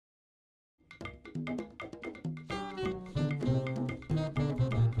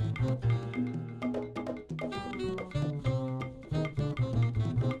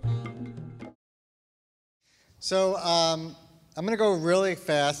So I'm going to go really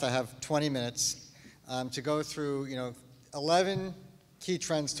fast. I have 20 minutes to go through, 11 key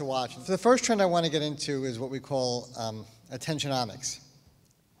trends to watch. So the first trend I want to get into is what we call attentionomics.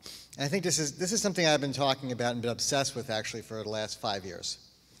 And I think this is something I've been talking about and been obsessed with actually for the last 5 years.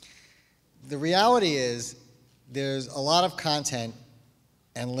 The reality is there's a lot of content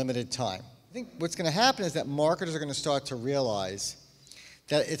and limited time. I think what's going to happen is that marketers are going to start to realize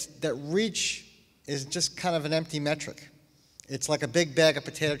that reach is just kind of an empty metric. It's like a big bag of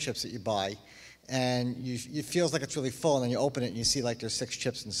potato chips that you buy, and it feels like it's really full, and then you open it and you see like there's 6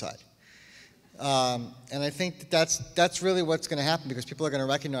 chips inside. And I think that's really what's going to happen, because people are going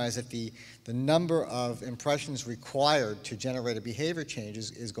to recognize that the number of impressions required to generate a behavior change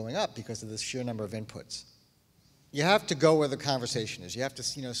is going up because of the sheer number of inputs. You have to go where the conversation is. You have to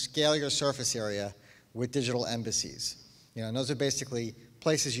scale your surface area with digital embassies. And those are basically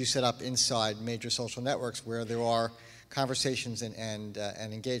places you set up inside major social networks where there are conversations and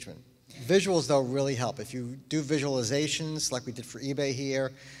engagement. Visuals, though, really help. If you do visualizations like we did for eBay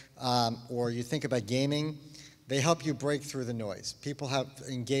here, or you think about gaming, they help you break through the noise. People have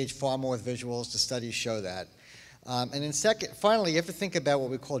engaged far more with visuals. The studies show that. And then finally, you have to think about what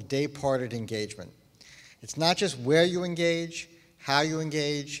we call day-parted engagement. It's not just where you engage, how you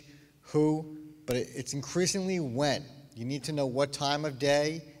engage, who, but it's increasingly when. You need to know what time of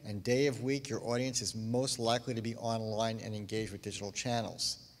day and day of week your audience is most likely to be online and engage with digital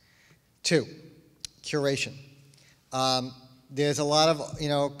channels. 2, curation. There's a lot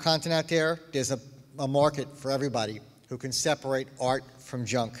of content out there. There's a market for everybody who can separate art from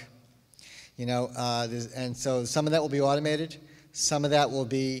junk. And so some of that will be automated. Some of that will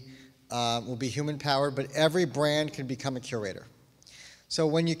be human powered. But every brand can become a curator. So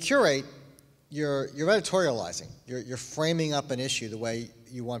when you curate, you're editorializing. You're framing up an issue the way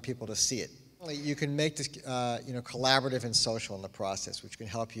you want people to see it. You can make this collaborative and social in the process, which can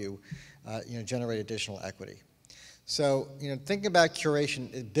help you generate additional equity. So, thinking about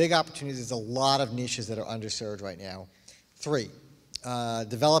curation, big opportunities. There's a lot of niches that are underserved right now. 3,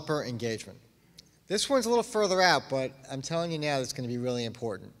 developer engagement. This one's a little further out, but I'm telling you now it's going to be really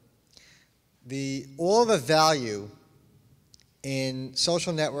important. All the value in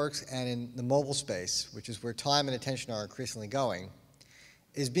social networks and in the mobile space, which is where time and attention are increasingly going,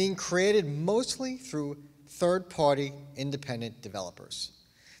 is being created mostly through third-party independent developers.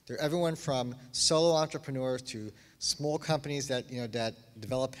 They're everyone from solo entrepreneurs to small companies that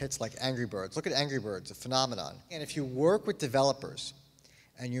develop hits like Angry Birds. Look at Angry Birds, a phenomenon. And if you work with developers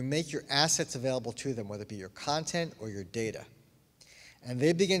and you make your assets available to them, whether it be your content or your data, and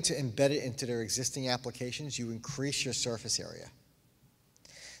they begin to embed it into their existing applications, you increase your surface area.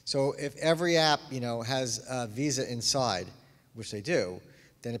 So if every app has a Visa inside, which they do,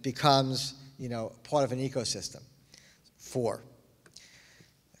 then it becomes part of an ecosystem. 4,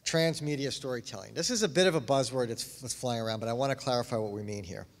 transmedia storytelling. This is a bit of a buzzword that's flying around, but I want to clarify what we mean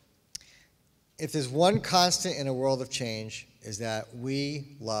here. If there's one constant in a world of change, is that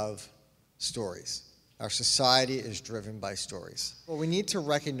we love stories. Our society is driven by stories. Well, we need to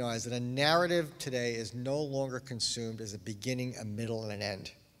recognize that a narrative today is no longer consumed as a beginning, a middle, and an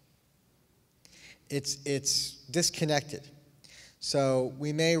end. It's disconnected. So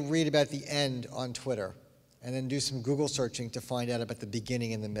we may read about the end on Twitter and then do some Google searching to find out about the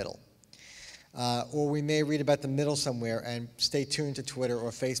beginning and the middle. Or we may read about the middle somewhere and stay tuned to Twitter or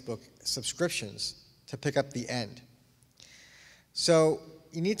Facebook subscriptions to pick up the end. So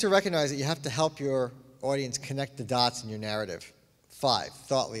you need to recognize that you have to help your audience connect the dots in your narrative. 5,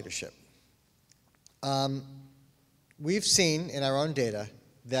 thought leadership. We've seen in our own data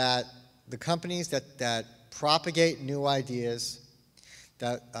that the companies that propagate new ideas,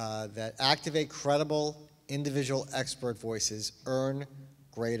 that activate credible individual expert voices earn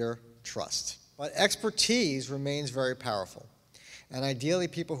greater trust. But expertise remains very powerful. And ideally,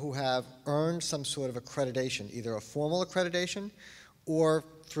 people who have earned some sort of accreditation, either a formal accreditation or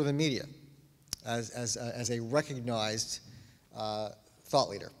through the media, as a recognized thought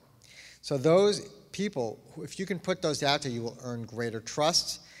leader. So those people, if you can put those out there, you will earn greater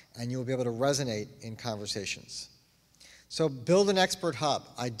trust, and you will be able to resonate in conversations. So build an expert hub.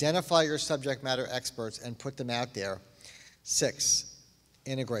 Identify your subject matter experts and put them out there. 6,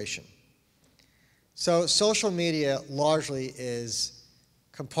 integration. So social media largely is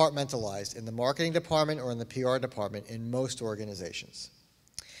compartmentalized in the marketing department or in the PR department in most organizations.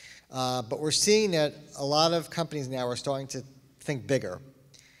 But we're seeing that a lot of companies now are starting to think bigger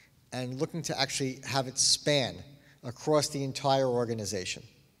and looking to actually have it span across the entire organization.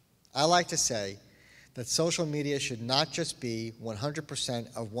 I like to say that social media should not just be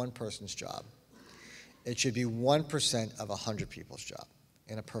 100% of one person's job. It should be 1% of 100 people's job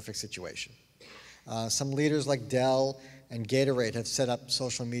in a perfect situation. Some leaders like Dell and Gatorade have set up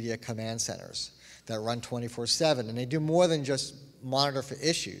social media command centers that run 24/7, and they do more than just monitor for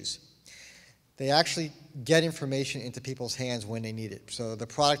issues. They actually get information into people's hands when they need it. So the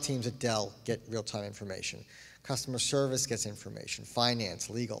product teams at Dell get real-time information. Customer service gets information, finance,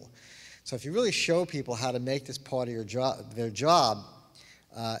 legal. So if you really show people how to make this part of their job,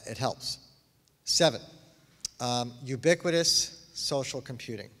 it helps. 7, ubiquitous social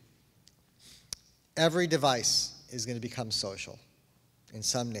computing. Every device is going to become social in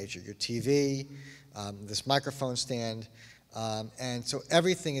some nature. Your TV, this microphone stand, and so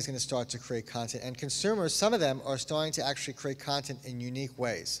everything is going to start to create content. And consumers, some of them are starting to actually create content in unique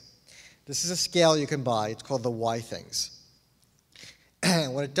ways. This is a scale you can buy. It's called the Why Things.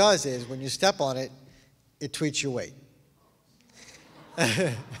 And what it does is, when you step on it, it tweets your weight.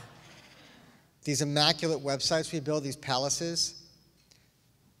 These immaculate websites we build, these palaces,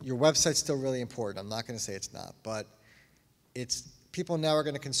 your website's still really important. I'm not going to say it's not, but people now are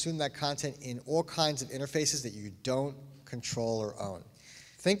going to consume that content in all kinds of interfaces that you don't control or own.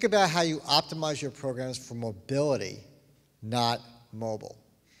 Think about how you optimize your programs for mobility, not mobile.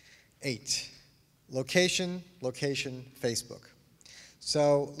 8, location, Facebook.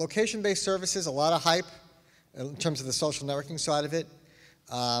 So location-based services, a lot of hype in terms of the social networking side of it.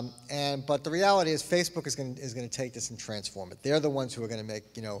 But the reality is Facebook is going to take this and transform it. They're the ones who are going to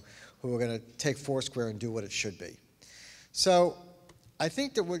make, who are going to take Foursquare and do what it should be. So I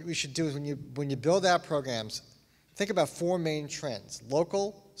think that what we should do is when you build out programs, think about 4 main trends: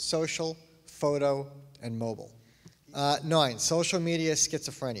 local, social, photo, and mobile. 9, social media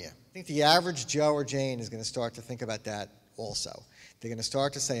schizophrenia. I think the average Joe or Jane is going to start to think about that also. They're going to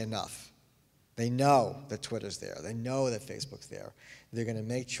start to say enough. They know that Twitter's there. They know that Facebook's there. They're going to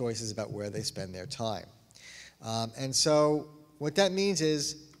make choices about where they spend their time. And so what that means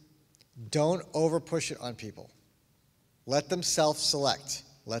is, don't over-push it on people. Let them self-select.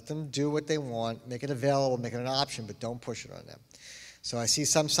 Let them do what they want. Make it available, make it an option, but don't push it on them. So I see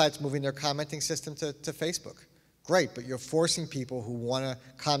some sites moving their commenting system to Facebook. Great, but you're forcing people who want to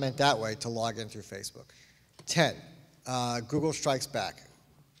comment that way to log in through Facebook. 10, Google strikes back.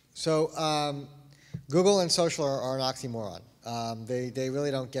 So Google and social are an oxymoron. They really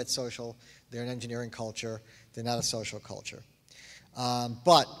don't get social. They're an engineering culture. They're not a social culture.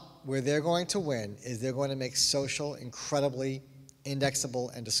 But where they're going to win is they're going to make social incredibly indexable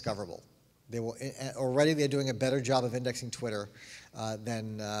and discoverable. Already they're doing a better job of indexing Twitter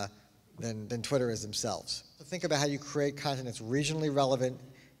than Twitter is themselves. So think about how you create content that's regionally relevant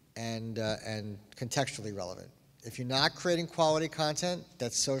and contextually relevant. If you're not creating quality content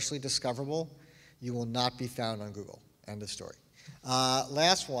that's socially discoverable, you will not be found on Google. End of story.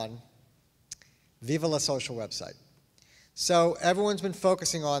 Last one, Viva la Social website. So everyone's been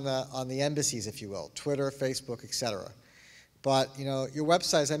focusing on the embassies, if you will, Twitter, Facebook, etc. But your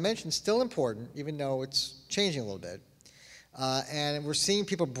website, as I mentioned, is still important, even though it's changing a little bit. And we're seeing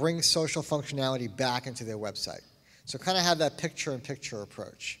people bring social functionality back into their website. So kind of have that picture-in-picture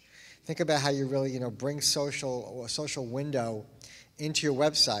approach. Think about how you really bring a social window into your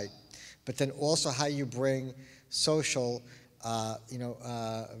website, but then also how you bring social,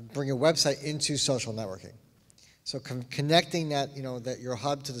 bring your website into social networking. So connecting that your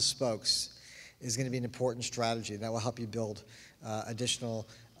hub to the spokes is going to be an important strategy, and that will help you build additional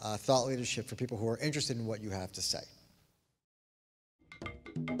thought leadership for people who are interested in what you have to say.